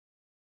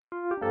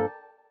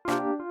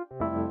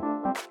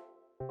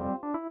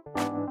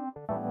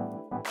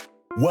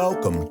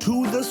Welcome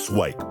to the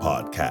Swike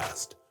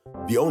Podcast,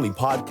 the only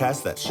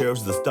podcast that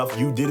shares the stuff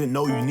you didn't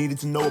know you needed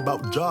to know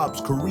about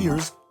jobs,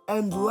 careers,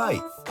 and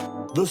life.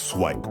 The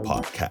Swike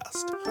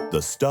Podcast,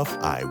 the stuff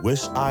I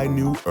wish I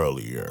knew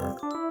earlier.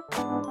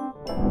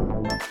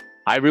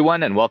 Hi,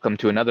 everyone, and welcome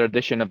to another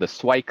edition of the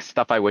Swike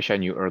Stuff I Wish I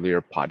Knew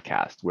Earlier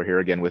podcast. We're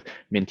here again with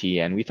Minty,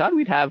 and we thought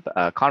we'd have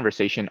a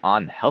conversation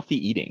on healthy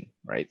eating,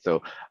 right?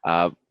 So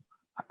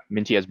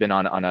Minty has been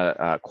on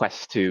a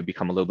quest to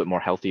become a little bit more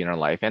healthy in her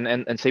life,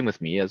 and same with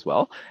me as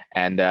well.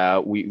 And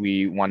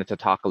we wanted to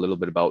talk a little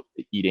bit about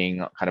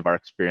eating, kind of our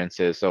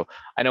experiences. So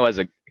I know as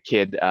a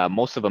kid,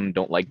 most of them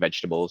don't like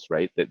vegetables,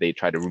 right? That they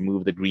try to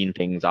remove the green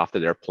things off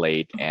of their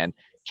plate, and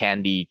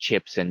candy,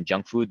 chips, and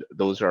junk food,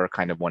 those are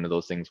kind of one of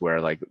those things where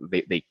like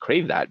they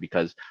crave that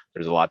because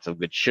there's lots of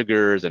good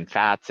sugars and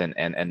fats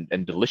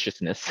and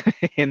deliciousness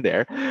in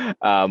there.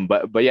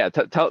 But yeah,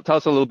 tell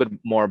us a little bit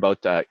more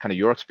about kind of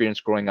your experience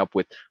growing up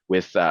with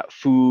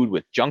food,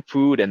 with junk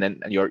food, and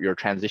then your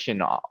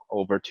transition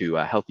over to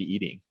healthy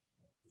eating.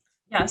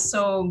 Yeah,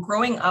 so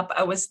growing up,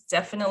 I was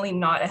definitely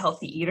not a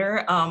healthy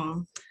eater.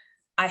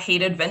 I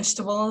hated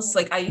vegetables.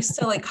 Like I used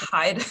to like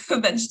hide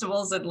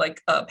vegetables in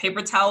like a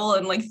paper towel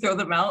and like throw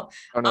them out.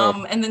 Oh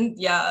no. And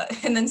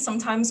then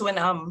sometimes when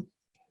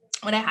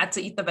I had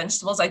to eat the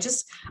vegetables, I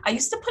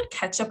used to put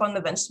ketchup on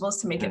the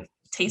vegetables to make it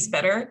taste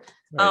better.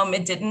 Right.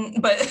 It didn't,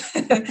 but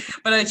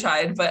but I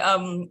tried. But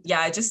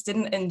yeah, I just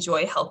didn't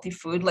enjoy healthy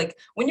food. Like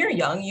when you're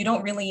young, you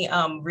don't really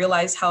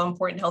realize how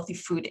important healthy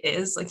food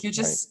is. Like Right.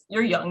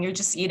 you're young, you're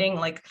just eating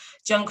like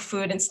junk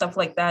food and stuff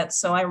like that.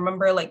 So I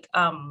remember like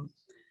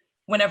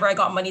whenever I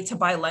got money to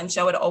buy lunch,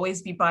 I would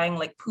always be buying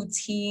like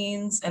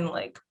poutines and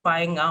like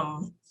buying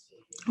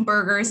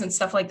burgers and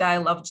stuff like that. I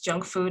loved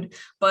junk food.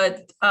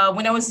 But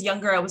when I was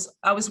younger, I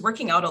was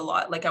working out a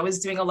lot. Like I was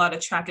doing a lot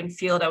of track and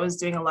field. I was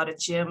doing a lot of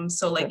gym.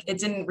 So like it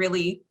didn't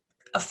really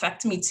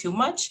affect me too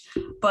much.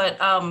 But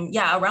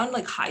yeah, around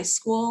like high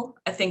school,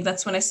 I think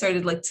that's when I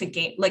started like to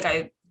gain, like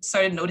I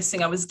started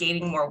noticing I was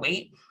gaining more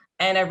weight.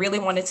 And I really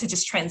wanted to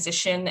just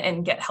transition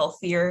and get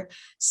healthier.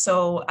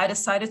 So I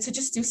decided to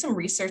just do some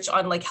research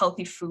on like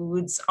healthy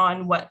foods,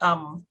 on what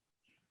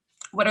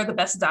are the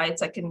best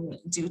diets I can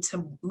do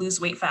to lose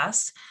weight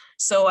fast.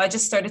 So I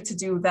just started to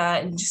do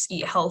that and just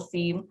eat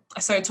healthy.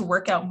 I started to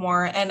work out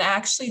more, and I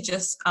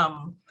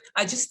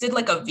just did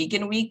like a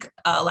vegan week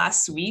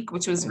last week,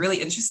 which was really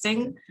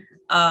interesting.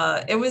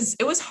 It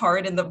was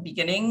hard in the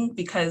beginning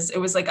because it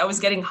was like I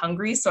was getting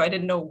hungry, so I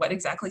didn't know what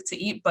exactly to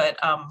eat. But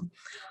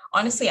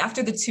honestly,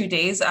 after the 2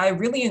 days, I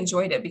really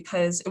enjoyed it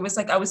because it was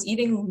like I was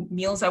eating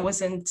meals I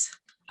wasn't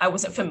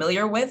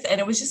familiar with, and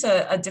it was just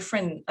a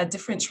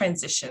different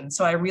transition.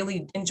 So I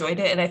really enjoyed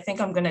it, and I think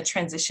I'm going to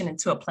transition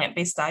into a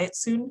plant-based diet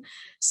soon.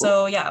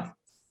 So yeah.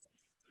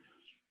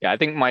 Yeah, I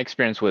think my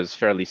experience was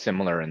fairly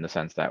similar in the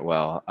sense that,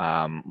 well,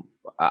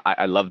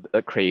 I loved,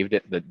 craved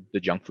it, the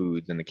junk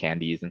foods and the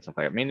candies and stuff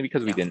like that, mainly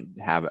because we Yeah.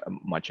 didn't have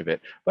much of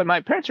it. But my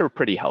parents were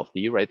pretty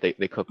healthy, right?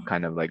 They cooked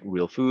kind of like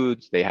real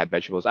foods. They had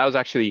vegetables. I was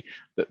actually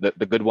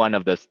the good one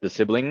of the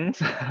siblings,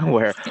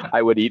 where Yeah.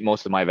 I would eat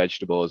most of my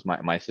vegetables.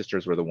 My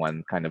sisters were the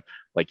one kind of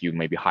like you,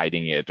 maybe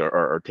hiding it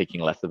or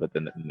taking less of it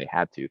than they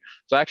had to.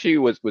 So actually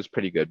was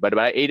pretty good. But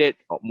I ate it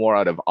more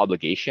out of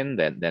obligation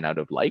than out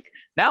of like.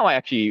 Now I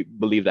actually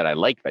believe that I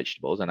like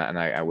vegetables, and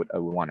I would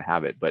want to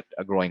have it. But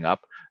growing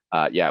up,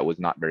 yeah, it was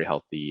not very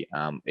healthy.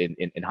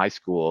 In high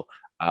school,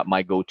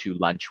 my go-to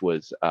lunch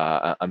was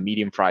a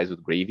medium fries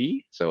with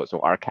gravy. So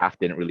our calf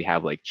didn't really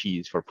have like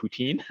cheese for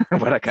poutine,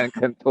 but I can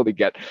totally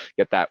get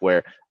that,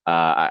 where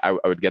I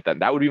would get that.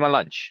 That would be my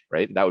lunch,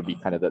 right? That would be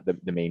kind of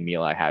the main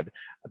meal I had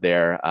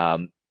there.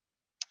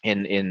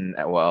 In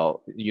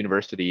well,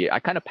 university, I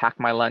kind of packed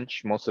my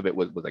lunch. Most of it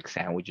was like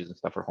sandwiches and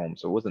stuff for home,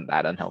 so it wasn't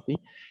that unhealthy.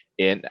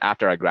 And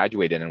after I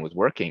graduated and was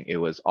working, it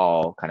was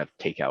all kind of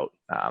takeout,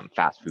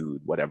 fast food,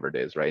 whatever it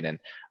is, right? And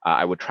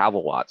I would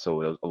travel a lot,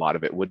 so a lot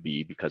of it would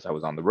be because I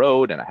was on the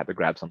road and I had to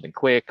grab something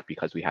quick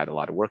because we had a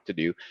lot of work to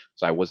do.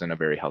 So I wasn't a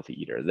very healthy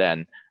eater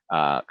then.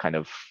 Kind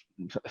of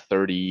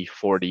 30,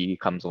 40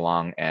 comes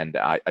along, and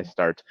I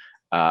start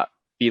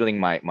feeling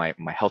my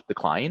health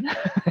decline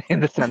in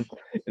the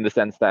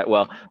sense that,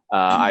 well,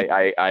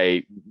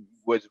 I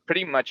was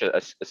pretty much a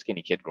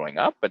skinny kid growing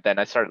up, but then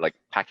I started like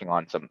packing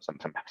on some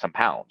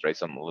pounds, right?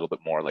 Some a little bit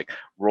more like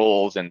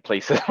rolls and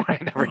places where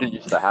I never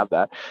used to have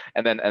that.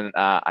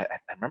 I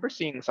remember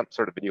seeing some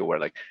sort of video where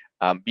like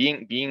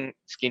being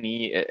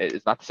skinny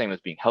is not the same as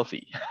being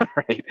healthy,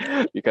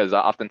 right? Because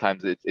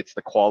oftentimes it's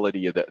the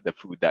quality of the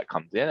food that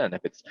comes in, and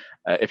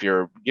if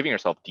you're giving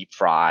yourself deep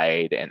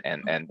fried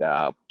and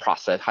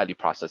processed, highly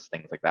processed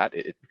things like that,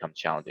 it becomes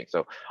challenging.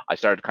 So I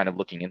started kind of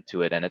looking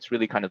into it, and it's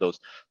really kind of those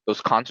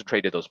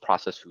concentrated, those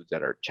processed foods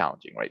that are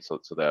challenging, right? So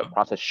the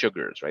processed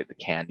sugars, right? The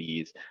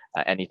candies,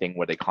 anything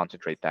where they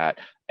concentrate that,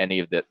 any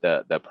of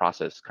the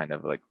processed kind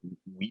of like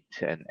wheat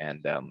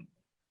and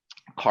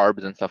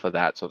carbs and stuff like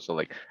that. So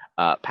like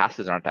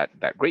pastas aren't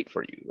that great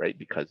for you, right?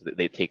 Because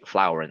they take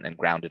flour and then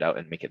ground it out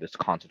and make it this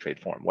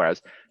concentrated form.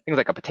 Whereas things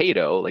like a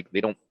potato, like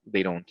they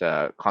don't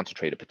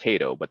concentrate a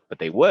potato, but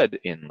they would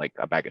in like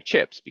a bag of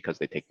chips because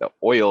they take the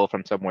oil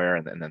from somewhere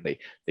and then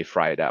they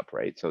fry it up,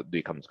 right? So it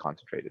becomes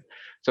concentrated.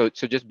 So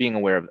just being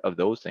aware of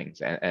those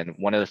things. And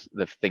one of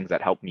the things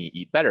that helped me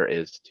eat better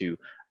is to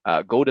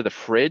go to the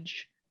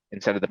fridge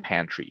instead of the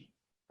pantry,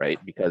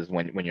 right? Because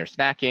when you're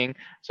snacking,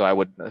 so I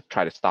would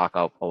try to stock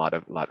up a lot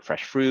of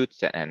fresh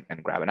fruits and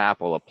grab an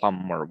apple, a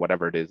plum, or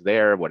whatever it is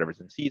there, whatever's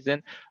in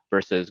season,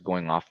 versus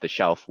going off the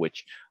shelf,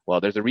 which, well,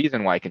 there's a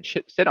reason why I can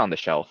sit on the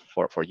shelf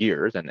for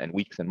years and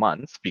weeks and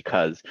months,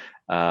 because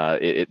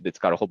it's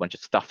got a whole bunch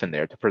of stuff in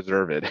there to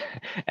preserve it,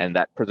 and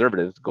that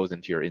preservative goes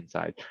into your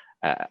inside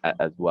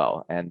as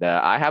well. And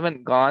I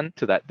haven't gone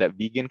to that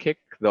vegan kick,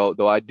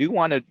 though I do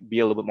want to be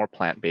a little bit more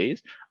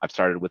plant-based. I've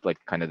started with like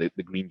kind of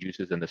the green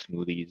juices and the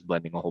smoothies,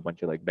 blending a whole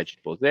bunch of like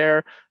vegetables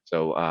there.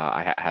 So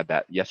I had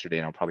that yesterday,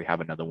 and I'll probably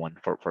have another one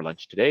for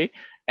lunch today.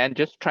 And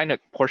just trying to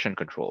portion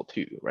control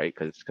too, right?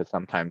 Because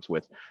sometimes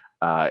with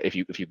if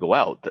you go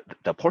out,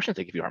 the portions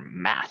they give you are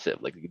massive.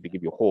 Like they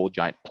give you a whole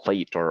giant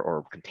plate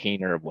or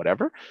container of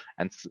whatever,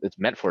 and it's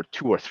meant for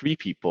 2 or 3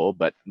 people,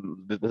 but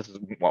this is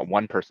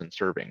one person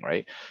serving,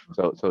 right?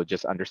 So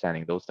just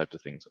understanding those types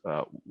of things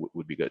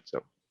would be good.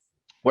 So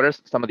what are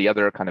some of the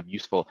other kind of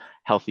useful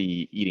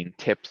healthy eating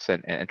tips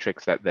and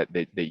tricks that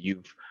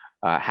you've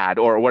had,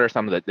 or what are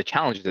some of the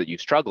challenges that you've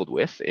struggled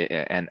with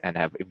and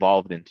have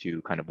evolved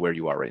into kind of where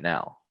you are right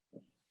now?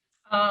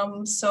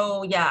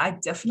 So yeah, I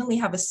definitely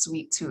have a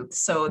sweet tooth.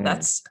 So Mm,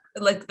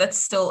 that's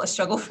still a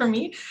struggle for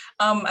me.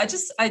 I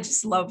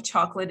just love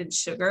chocolate and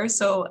sugar.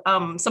 So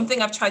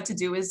something I've tried to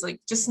do is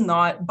like just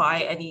not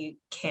buy any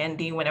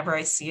candy whenever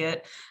I see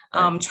it.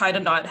 right. Try to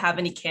not have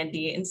any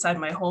candy inside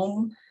my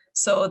home.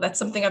 So that's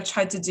something I've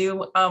tried to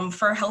do.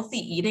 For healthy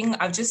eating,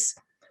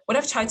 what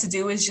I've tried to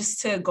do is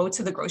just to go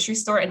to the grocery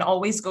store and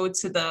always go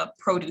to the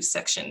produce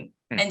section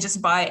Mm, and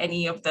just buy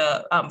any of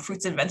the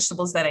fruits and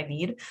vegetables that I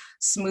need.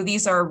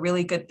 Smoothies are a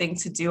really good thing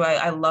to do.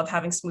 I love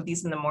having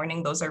smoothies in the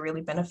morning. Those are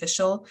really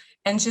beneficial.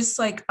 And just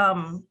like,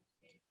 oh,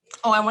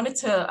 I wanted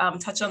to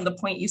touch on the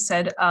point you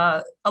said.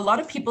 A lot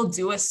of people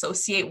do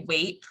associate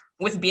weight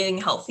with being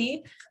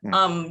healthy.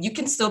 mm, You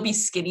can still be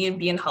skinny and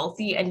being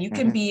healthy, and you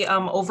can mhm, be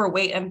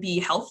overweight and be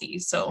healthy.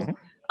 So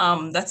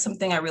mhm. that's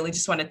something I really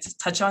just wanted to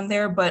touch on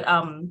there. But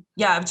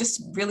yeah, I've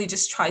just really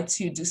just tried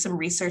to do some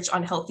research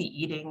on healthy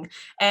eating,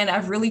 and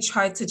I've really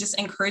tried to just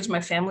encourage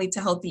my family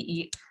to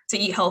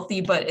eat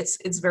healthy, but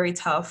it's very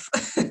tough,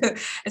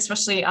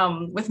 especially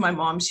with my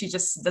mom. She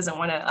just doesn't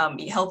want to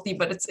eat healthy,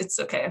 but it's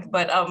okay.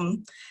 But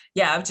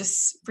yeah, I've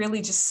just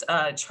really just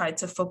tried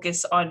to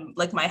focus on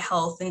like my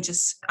health, and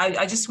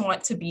I just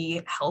want to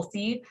be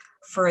healthy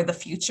for the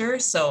future.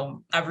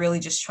 So I've really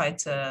just tried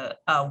to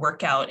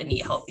work out and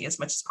eat healthy as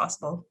much as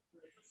possible.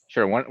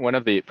 Sure. One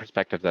of the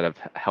perspectives that have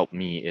helped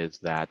me is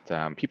that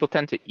people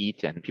tend to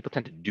eat and people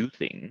tend to do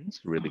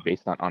things really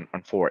based on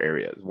 4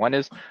 areas. One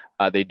is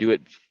they do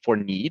it for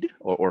need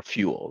or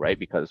fuel, right?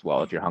 Because,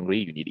 well, if you're hungry,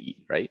 you need to eat,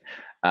 right?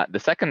 The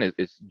second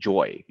is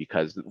joy,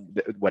 because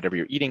whatever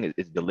you're eating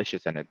is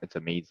delicious and it's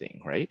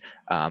amazing, right?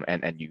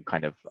 And you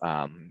kind of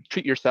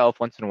treat yourself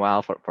once in a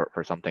while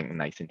for something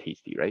nice and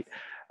tasty, right?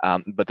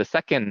 But the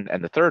second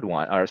and the third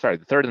one, or sorry,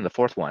 the third and the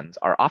fourth ones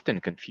are often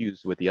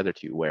confused with the other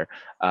two, where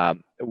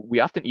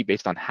we often eat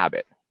based on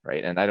habit,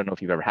 right? And I don't know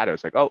if you've ever had it.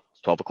 It's like, oh,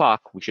 it's 12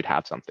 o'clock, we should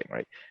have something,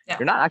 right? Yeah.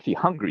 You're not actually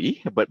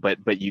hungry, but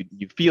you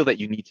feel that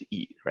you need to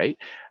eat, right?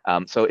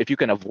 So if you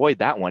can avoid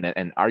that one,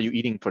 and are you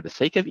eating for the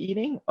sake of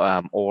eating,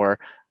 or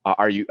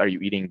are you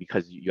eating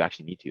because you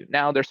actually need to?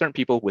 Now, there's certain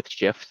people with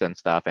shifts and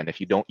stuff, and if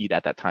you don't eat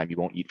at that time, you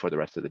won't eat for the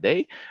rest of the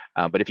day.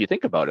 But if you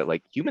think about it,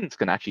 like humans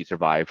can actually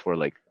survive for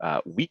like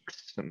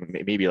weeks,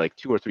 maybe like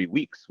 2 or 3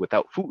 weeks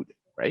without food,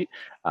 right?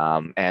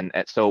 And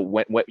so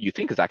what you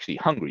think is actually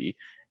hungry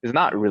is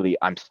not really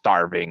I'm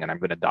starving and I'm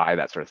going to die,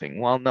 that sort of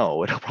thing. Well,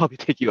 no, it'll probably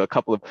take you a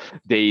couple of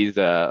days,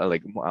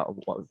 like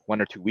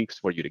 1 or 2 weeks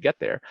for you to get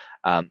there.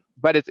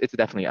 But it's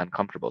definitely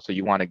uncomfortable. So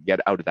you want to get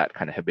out of that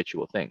kind of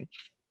habitual thing.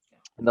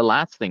 And the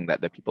last thing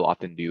that people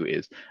often do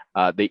is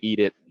they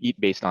eat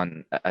based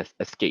on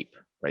escape,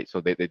 right? So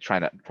they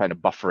trying to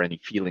buffer any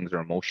feelings or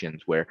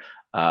emotions where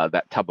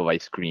that tub of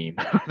ice cream,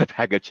 the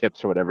bag of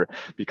chips or whatever,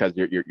 because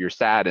you're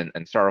sad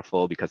and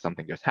sorrowful because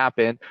something just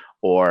happened,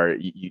 or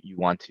you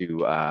want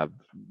to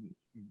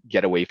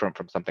get away from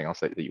something else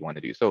that you want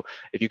to do. So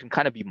if you can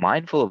kind of be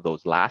mindful of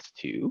those last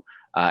two,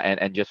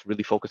 and just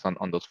really focus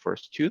on those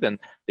first two, then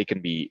they can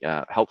be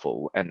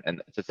helpful.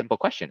 And it's a simple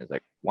question: is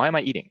like, why am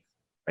I eating?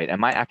 Right?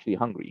 Am I actually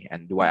hungry?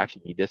 And do I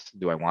actually need this?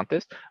 Do I want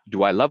this?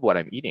 Do I love what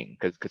I'm eating?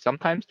 Because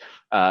sometimes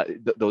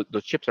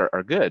those chips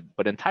are good,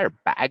 but an entire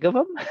bag of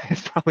them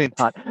is probably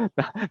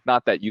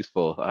not that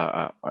useful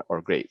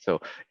or great.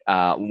 So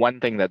one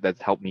thing that's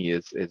helped me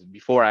is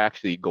before I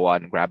actually go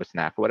out and grab a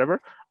snack or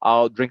whatever,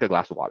 I'll drink a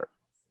glass of water.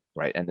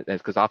 right? And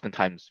it's because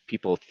oftentimes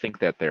people think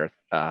that they're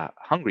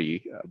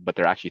hungry, but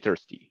they're actually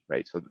thirsty,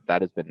 right? So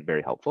that has been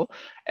very helpful.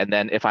 And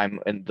then if I'm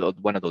in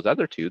one of those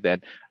other two,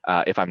 then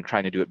if I'm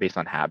trying to do it based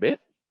on habit,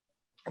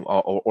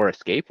 or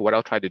escape, what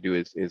I'll try to do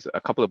is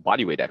a couple of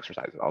body weight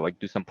exercises. I'll like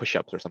do some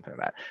push-ups or something like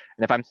that.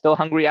 And if I'm still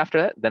hungry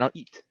after that, then I'll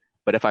eat.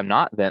 But if I'm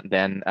not,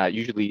 then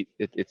usually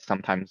it's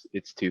sometimes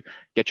it's to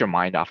get your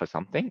mind off of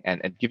something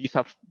and give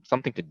yourself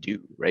something to do,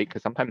 right?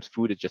 Because sometimes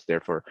food is just there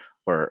for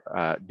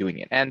doing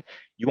it. And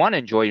you want to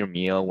enjoy your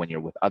meal when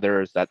you're with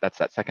others. That's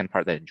that second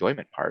part, that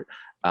enjoyment part,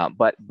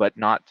 but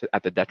not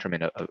at the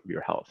detriment of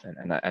your health.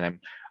 And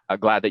I'm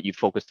glad that you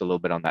focused a little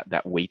bit on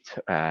that weight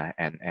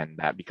and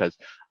that, because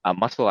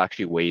muscle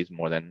actually weighs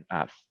more than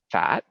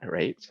fat,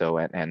 right? So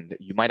and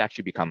you might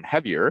actually become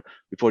heavier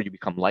before you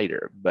become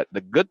lighter. But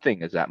the good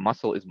thing is that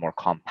muscle is more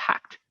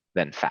compact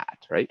than fat,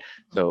 right?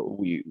 So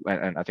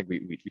and I think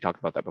we talked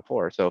about that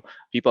before. So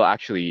people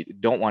actually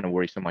don't want to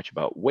worry so much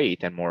about weight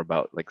and more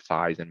about like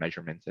size and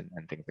measurements and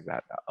things like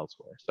that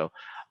elsewhere. So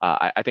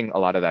I think a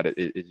lot of that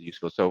is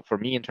useful. So for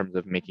me, in terms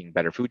of making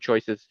better food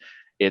choices,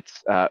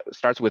 it's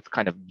starts with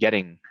kind of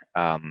getting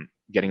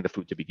the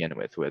food to begin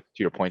with to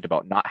your point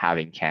about not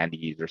having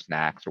candies or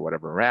snacks or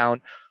whatever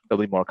around.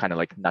 There'll be more kind of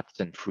like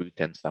nuts and fruit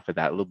and stuff like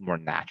that, a little more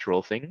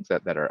natural things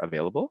that are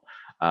available.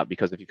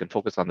 Because if you can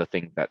focus on the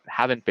things that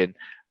haven't been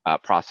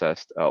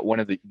processed, one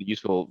of the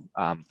useful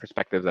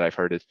perspectives that I've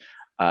heard is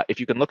if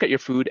you can look at your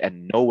food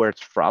and know where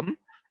it's from,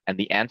 and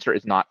the answer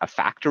is not a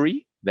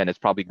factory, then it's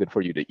probably good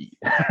for you to eat,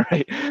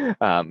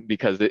 right?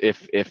 Because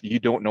if you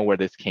don't know where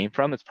this came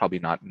from, it's probably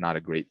not a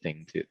great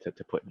thing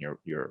to put in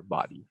your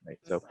body, right?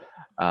 So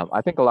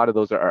I think a lot of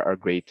those are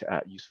great,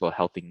 useful,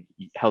 healthy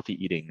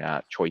eating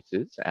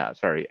choices.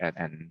 Sorry,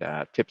 and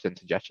tips and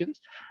suggestions.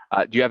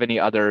 Do you have any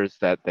others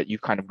that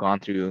you've kind of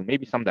gone through?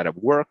 Maybe some that have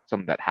worked,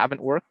 some that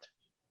haven't worked,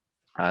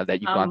 that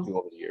you've gone through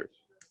over the years?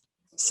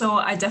 So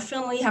I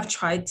definitely have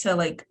tried to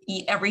like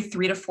eat every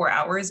 3 to 4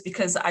 hours,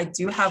 because I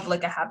do have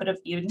like a habit of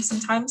eating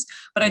sometimes,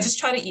 but I just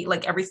try to eat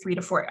like every 3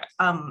 to 4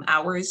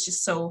 hours,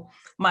 just so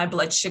my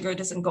blood sugar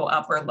doesn't go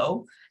up or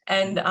low.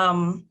 And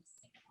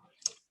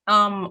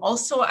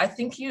also I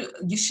think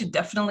you should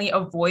definitely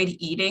avoid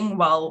eating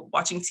while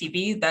watching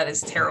TV. That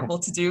is terrible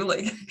to do.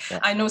 Like Yeah.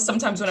 I know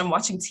sometimes when I'm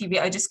watching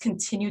TV, I just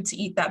continue to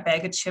eat that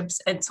bag of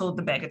chips until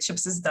the bag of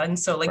chips is done.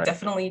 So like Right.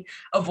 definitely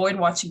avoid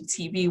watching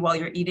TV while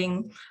you're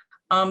eating.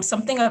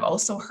 Something I've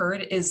also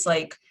heard is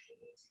like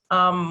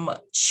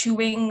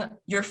chewing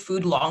your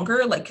food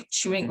longer, like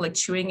chewing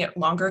it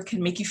longer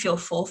can make you feel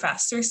full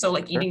faster. So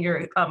like Sure. eating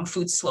your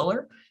food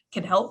slower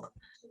can help.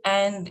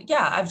 And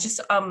yeah, I've just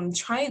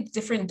tried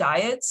different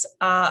diets.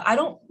 I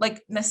don't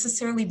like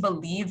necessarily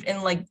believe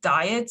in like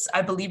diets.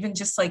 I believe in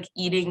just like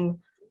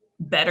eating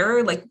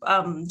better, like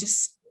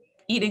just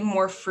eating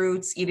more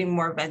fruits, eating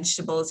more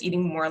vegetables,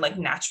 eating more like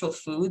natural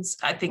foods.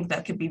 I think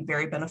that could be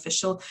very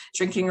beneficial.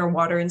 Drinking your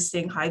water and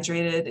staying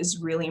hydrated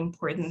is really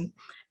important.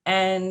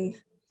 And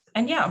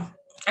yeah,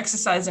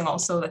 exercising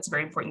also, that's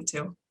very important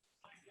too.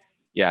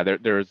 Yeah,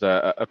 there's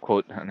a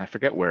quote, and I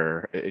forget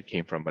where it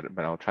came from, but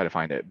I'll try to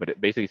find it. But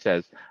it basically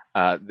says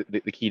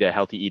the key to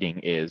healthy eating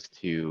is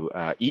to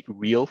eat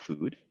real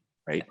food,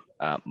 right?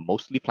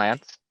 Mostly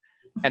plants,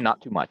 and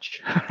not too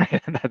much. Right?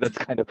 And that's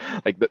kind of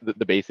like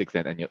the basics,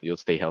 and you'll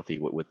stay healthy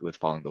with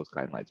following those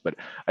guidelines. But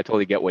I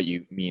totally get what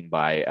you mean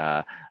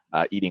by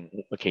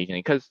eating occasionally,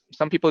 because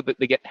some people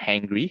they get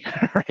hangry,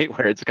 right?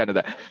 Where it's kind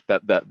of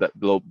the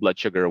low blood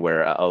sugar,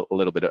 where a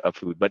little bit of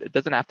food, but it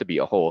doesn't have to be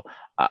a whole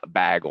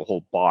bag, a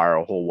whole bar,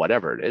 a whole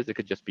whatever it is. It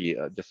could just be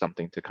just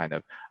something to kind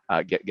of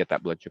get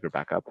that blood sugar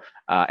back up.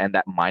 And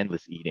that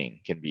mindless eating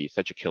can be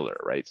such a killer,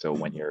 right? So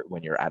when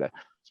you're at a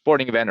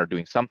sporting event or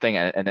doing something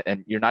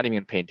and you're not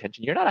even paying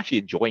attention, you're not actually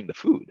enjoying the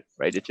food,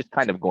 right? It's just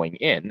kind of going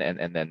in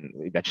and then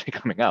eventually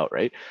coming out,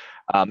 right?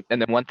 And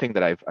then one thing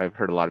that I've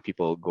heard a lot of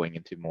people going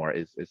into more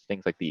is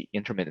things like the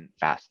intermittent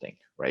fasting,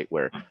 right?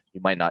 Where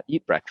you might not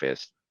eat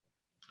breakfast,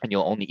 and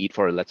you'll only eat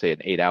for, let's say,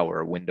 an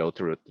 8-hour window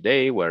throughout the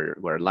day, where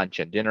lunch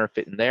and dinner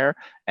fit in there,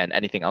 and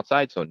anything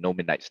outside. So no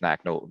midnight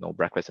snack, no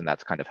breakfast, and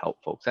that's kind of help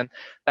folks. And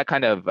that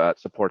kind of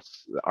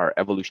supports our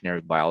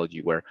evolutionary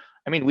biology, where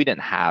I mean, we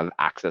didn't have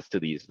access to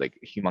these like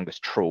humongous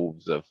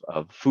troves of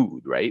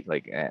food, right?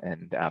 Like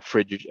and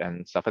fridge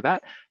and stuff like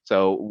that.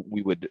 So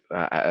we would,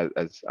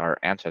 as our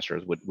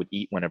ancestors would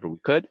eat whenever we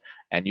could,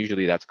 and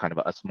usually that's kind of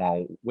a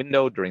small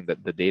window during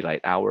the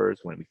daylight hours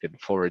when we could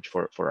forage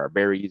for our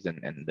berries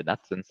and the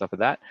nuts and stuff like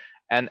that.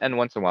 And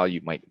once in a while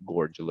you might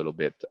gorge a little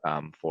bit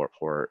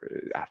for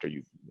after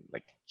you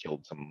like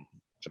killed some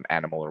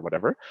animal or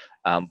whatever,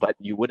 but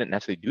you wouldn't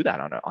necessarily do that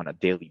on a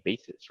daily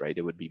basis, right?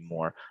 It would be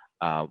more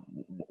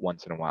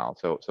once in a while.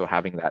 So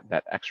having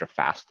that extra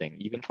fasting,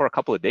 even for a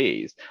couple of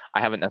days. I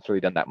haven't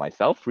necessarily done that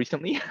myself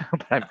recently,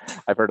 but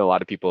I've heard a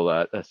lot of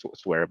people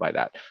swear by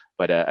that.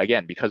 But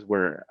again, because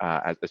we're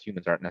as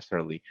humans aren't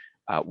necessarily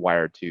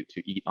wired to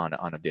eat on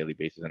a daily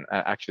basis, and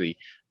actually,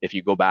 if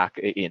you go back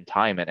in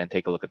time and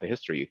take a look at the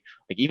history,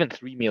 like even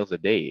 3 meals a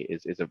day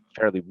is a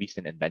fairly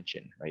recent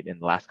invention, right? In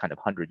the last kind of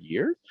 100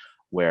 years,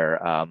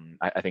 where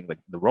I think like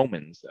the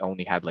Romans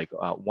only had like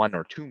 1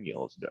 or 2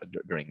 meals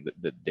during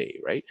the day,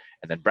 right?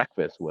 And then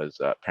breakfast was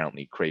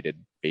apparently created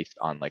based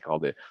on like all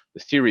the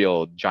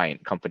cereal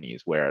giant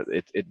companies, where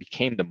it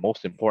became the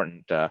most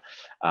important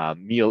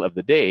meal of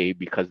the day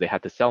because they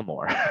had to sell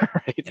more,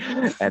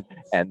 right?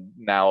 And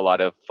now a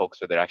lot of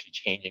folks are they're actually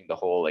changing the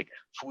whole like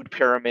food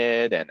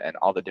pyramid and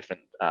all the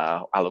different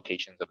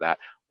allocations of that,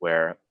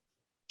 where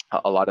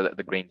a lot of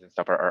the grains and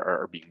stuff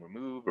are being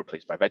removed,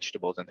 replaced by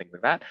vegetables and things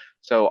like that.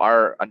 So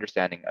our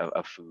understanding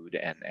of food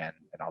and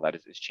all that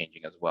is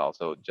changing as well.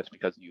 So just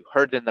because you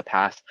heard it in the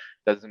past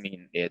doesn't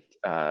mean it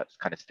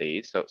kind of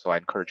stays. So I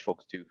encourage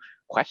folks to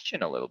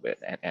question a little bit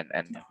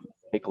and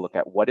take a look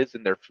at what is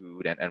in their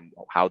food and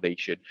how they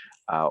should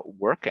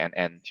work.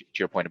 And to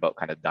your point about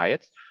kind of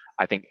diets,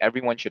 I think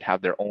everyone should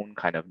have their own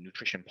kind of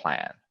nutrition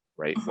plan,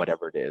 right?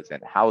 Whatever it is,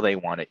 and how they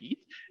want to eat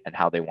and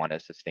how they want to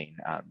sustain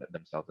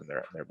themselves and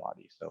their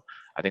body. So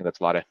I think that's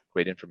a lot of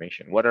great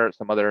information. What are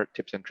some other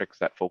tips and tricks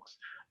that folks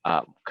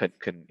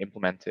can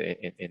implement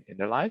in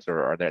their lives,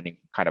 or are there any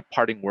kind of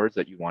parting words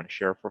that you want to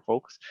share for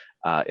folks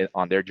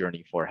on their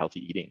journey for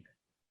healthy eating?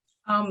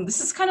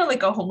 This is kind of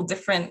like a whole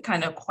different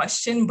kind of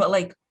question, but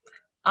like,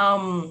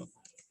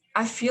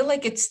 I feel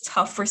like it's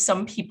tough for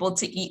some people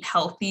to eat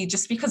healthy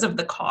just because of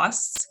the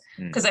costs.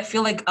 Because I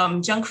feel like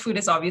junk food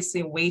is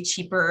obviously way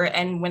cheaper.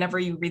 And whenever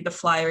you read the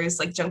flyers,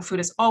 like junk food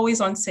is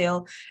always on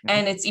sale.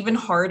 And it's even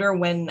harder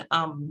when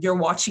you're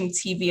watching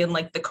TV and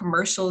like the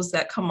commercials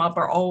that come up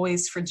are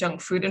always for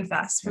junk food and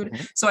fast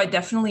food. So I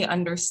definitely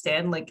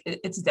understand, like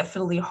it's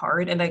definitely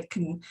hard. And I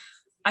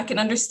can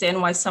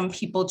understand why some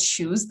people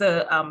choose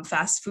the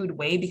fast food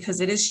way,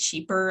 because it is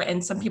cheaper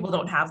and some people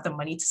don't have the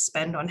money to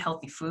spend on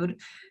healthy food.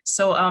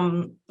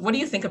 So what do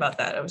you think about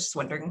that? I was just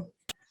wondering.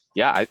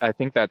 Yeah, I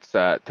think that's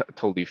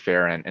totally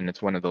fair. And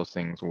it's one of those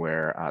things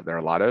where there are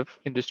a lot of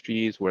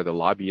industries where the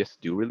lobbyists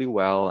do really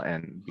well.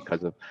 And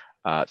because of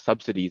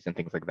subsidies and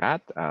things like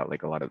that,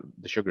 like a lot of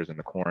the sugars and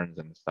the corns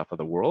and stuff of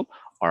the world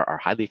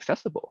are highly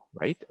accessible,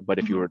 right? But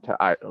if you were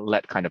to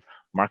let kind of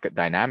market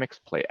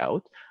dynamics play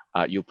out,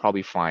 you'll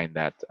probably find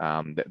that,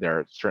 that there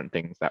are certain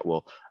things that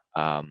will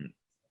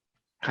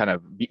kind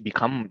of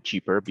become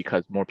cheaper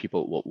because more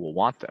people will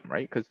want them,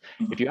 right? Because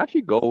if you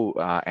actually go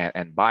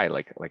and buy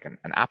like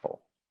an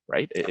apple,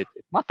 right? It's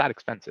not that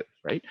expensive,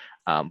 right?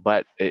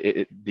 But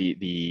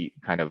the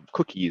kind of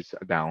cookies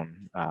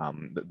down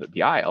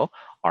the aisle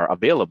are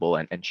available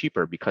and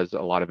cheaper because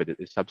a lot of it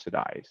is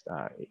subsidized.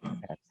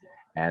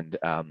 And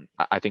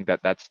I think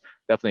that's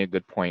definitely a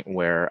good point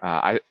where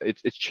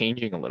it's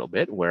changing a little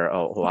bit, where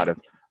a lot of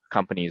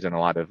companies and a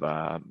lot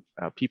of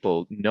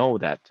people know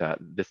that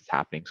this is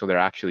happening. So they're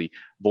actually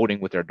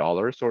voting with their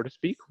dollars, so to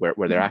speak,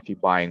 where they're actually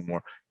buying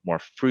more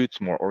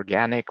fruits, more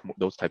organic,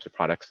 those types of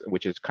products,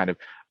 which is kind of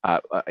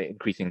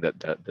increasing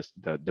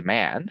the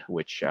demand,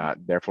 which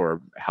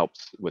therefore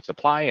helps with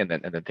supply, and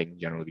then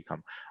things generally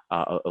become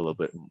a little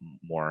bit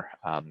more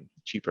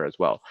cheaper as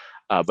well.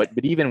 But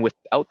even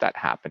without that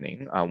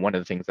happening, one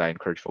of the things I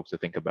encourage folks to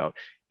think about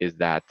is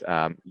that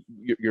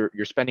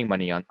you're spending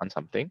money on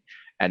something,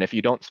 and if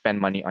you don't spend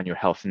money on your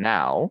health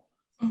now,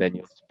 then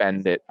you'll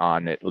spend it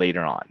on it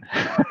later on,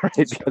 right?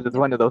 Because it's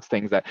one of those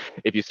things that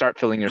if you start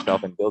filling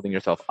yourself and building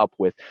yourself up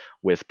with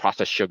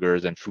processed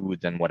sugars and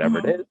foods and whatever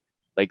it is,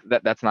 like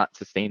that's not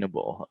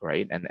sustainable,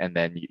 right? And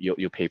then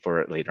you'll pay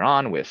for it later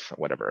on with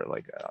whatever,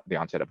 like the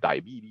onset of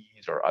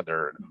diabetes or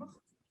other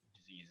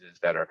diseases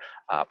that are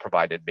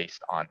provided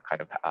based on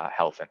kind of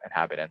health and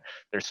habit. And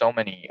there's so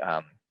many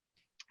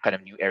kind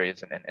of new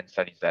areas and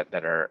studies that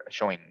are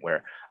showing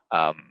where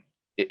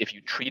if you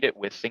treat it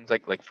with things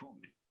like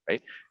food,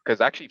 right?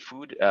 Because actually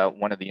food,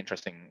 one of the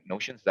interesting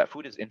notions is that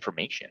food is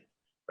information,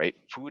 right?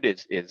 Food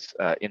is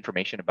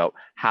information about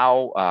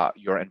how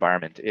your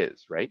environment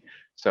is, right?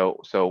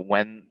 So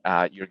when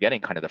you're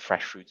getting kind of the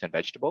fresh fruits and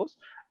vegetables,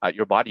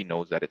 your body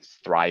knows that it's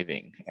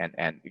thriving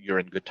and you're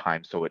in good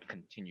time, so it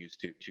continues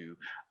to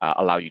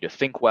allow you to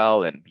think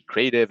well and be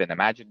creative and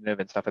imaginative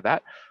and stuff like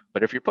that.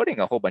 But if you're putting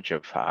a whole bunch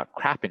of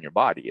crap in your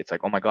body, it's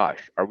like, oh my gosh,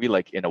 are we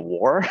like in a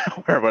war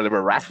where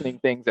we're rationing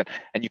things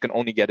and you can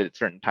only get it at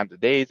certain times of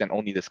days and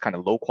only this kind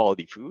of low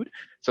quality food?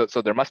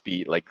 So there must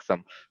be like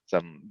some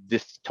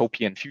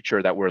dystopian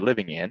future that we're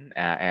living in,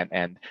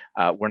 and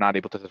we're not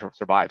able to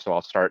survive. So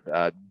I'll start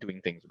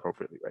doing things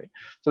appropriately, right?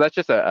 So that's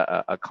just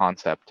a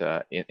concept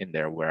in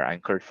there where I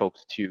encourage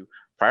folks to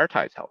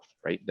prioritize health,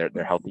 right?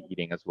 Their healthy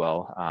eating as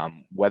well,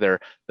 whether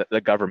the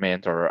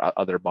government or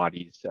other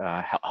bodies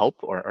help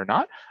or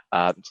not,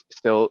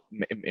 still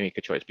make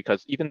a choice,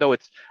 because even though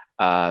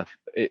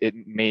it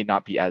may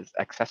not be as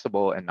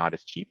accessible and not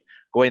as cheap,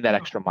 going that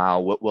extra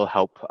mile will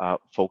help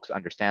folks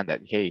understand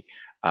that, hey,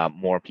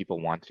 more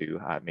people want to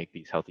make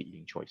these healthy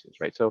eating choices,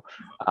 right? So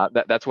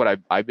that's what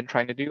I've been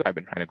trying to do. I've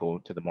been trying to go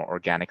to the more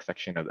organic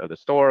section of the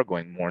store,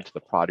 going more into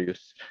the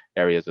produce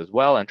areas as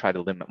well, and try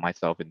to limit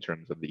myself in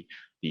terms of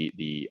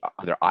the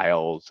other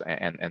aisles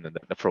and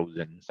the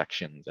frozen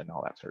sections and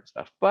all that sort of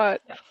stuff.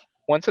 But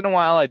once in a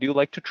while, I do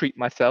like to treat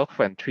myself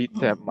and treat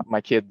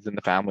my kids and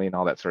the family and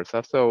all that sort of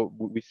stuff. So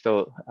we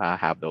still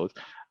have those.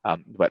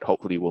 but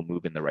hopefully we'll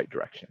move in the right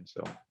direction.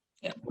 So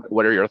Yeah.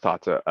 what are your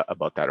thoughts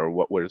about that, or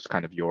what was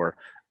kind of your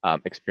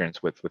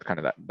experience with kind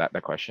of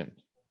that question?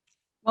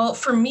 Well,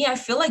 for me, I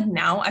feel like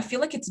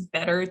it's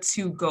better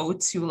to go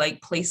to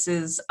like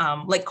places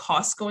like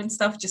Costco and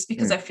stuff, just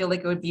because I feel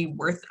like it would be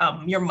worth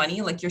your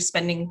money. Like you're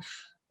spending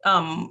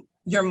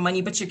your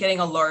money, but you're getting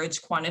a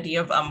large quantity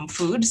of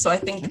food. So I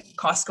think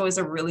Costco is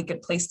a really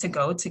good place to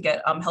go to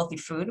get healthy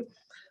food.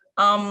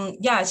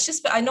 Yeah, it's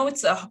just, I know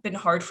it's been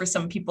hard for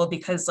some people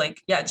because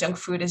like, yeah, junk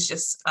food is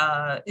just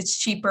it's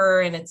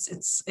cheaper and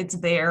it's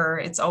there,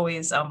 it's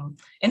always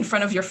in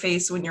front of your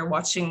face when you're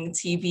watching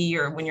TV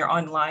or when you're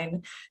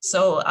online.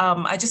 So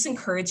I just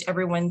encourage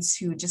everyone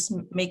to just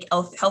make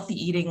healthy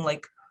eating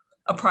like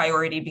a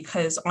priority,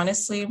 because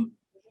honestly,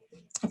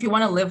 if you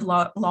want to live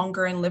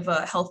longer and live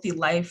a healthy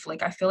life,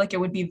 like I feel like it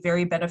would be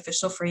very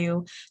beneficial for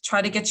you.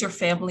 Try to get your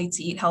family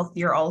to eat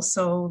healthier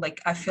also. Like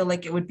I feel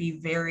like it would be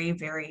very,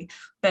 very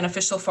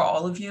beneficial for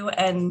all of you.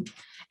 And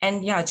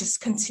yeah,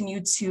 just continue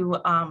to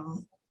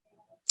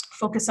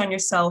focus on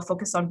yourself,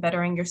 focus on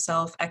bettering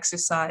yourself,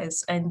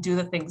 exercise, and do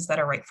the things that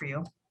are right for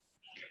you.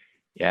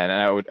 Yeah, and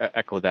I would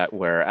echo that,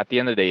 where at the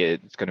end of the day,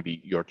 it's going to be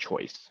your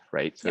choice,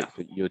 right? So, Yeah.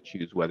 so you'll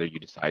choose whether you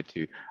decide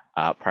to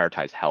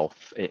prioritize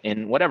health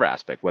in whatever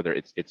aspect, whether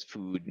it's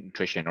food,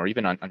 nutrition, or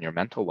even on your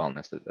mental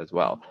wellness as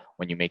well.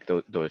 When you make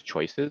those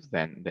choices,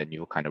 then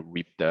you'll kind of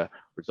reap the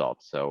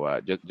results.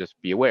 So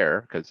just be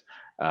aware, because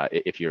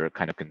if you're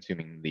kind of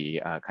consuming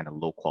the kind of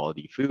low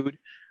quality food,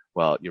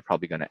 well, you're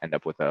probably going to end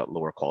up with a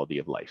lower quality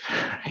of life,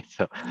 right?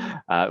 So,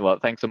 well,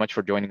 thanks so much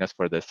for joining us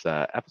for this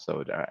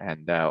episode,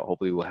 and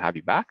hopefully we'll have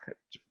you back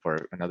for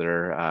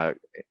another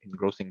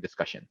engrossing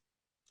discussion.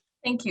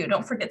 Thank you.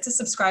 Don't forget to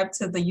subscribe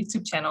to the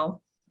YouTube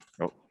channel.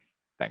 Oh,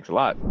 thanks a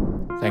lot.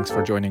 Thanks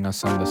for joining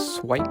us on the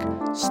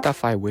Swike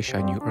Stuff I Wish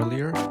I Knew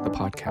Earlier, the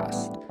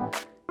podcast.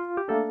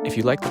 If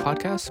you like the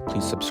podcast,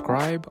 please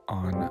subscribe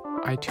on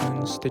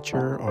iTunes,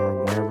 Stitcher,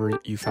 or wherever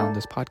you found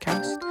this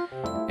podcast.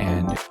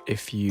 And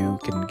if you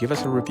can give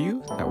us a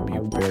review, that would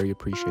be very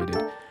appreciated.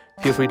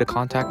 Feel free to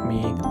contact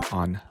me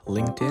on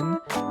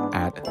LinkedIn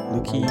at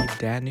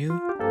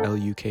Lukidanu,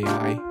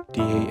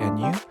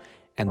 Lukidanu,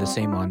 and the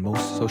same on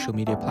most social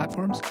media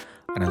platforms.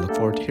 And I look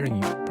forward to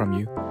hearing from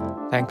you.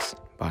 Thanks.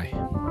 Bye.